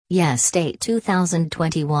Yes Date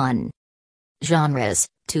 2021. Genres: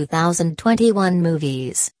 2021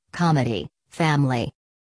 movies, comedy, family.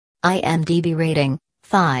 IMDb rating: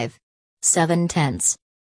 5.7.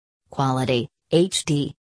 Quality: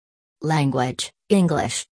 HD. Language: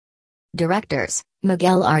 English. Directors: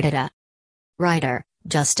 Miguel Arteta. Writer: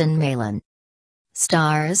 Justin Malin.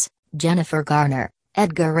 Stars: Jennifer Garner,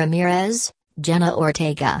 Edgar Ramirez, Jenna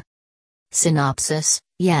Ortega. Synopsis: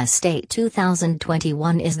 Yes Date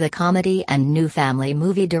 2021 is the comedy and new family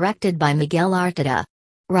movie directed by Miguel Arteta.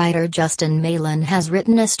 Writer Justin Malin has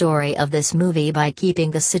written a story of this movie by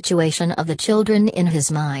keeping the situation of the children in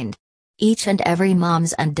his mind. Each and every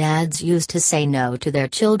moms and dads used to say no to their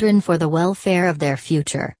children for the welfare of their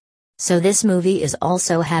future. So this movie is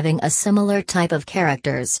also having a similar type of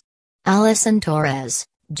characters. Alison Torres,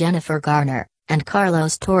 Jennifer Garner, and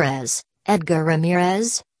Carlos Torres, Edgar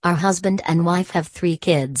Ramirez, our husband and wife have 3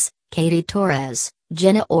 kids, Katie Torres,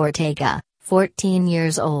 Jenna Ortega, 14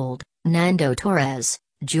 years old, Nando Torres,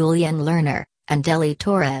 Julian Lerner, and Deli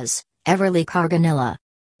Torres, Everly Carganilla.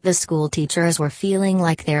 The school teachers were feeling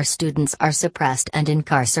like their students are suppressed and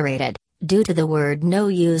incarcerated, due to the word no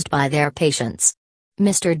used by their patients.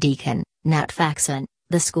 Mr. Deacon, Nat Faxon,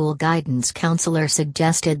 the school guidance counselor,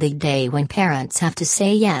 suggested the day when parents have to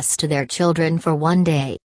say yes to their children for one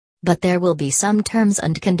day. But there will be some terms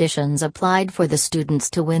and conditions applied for the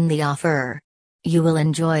students to win the offer. You will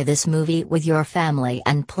enjoy this movie with your family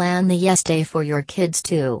and plan the yes day for your kids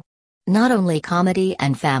too. Not only comedy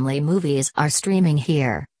and family movies are streaming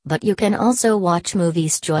here, but you can also watch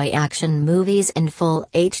Movies Joy action movies in full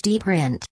HD print.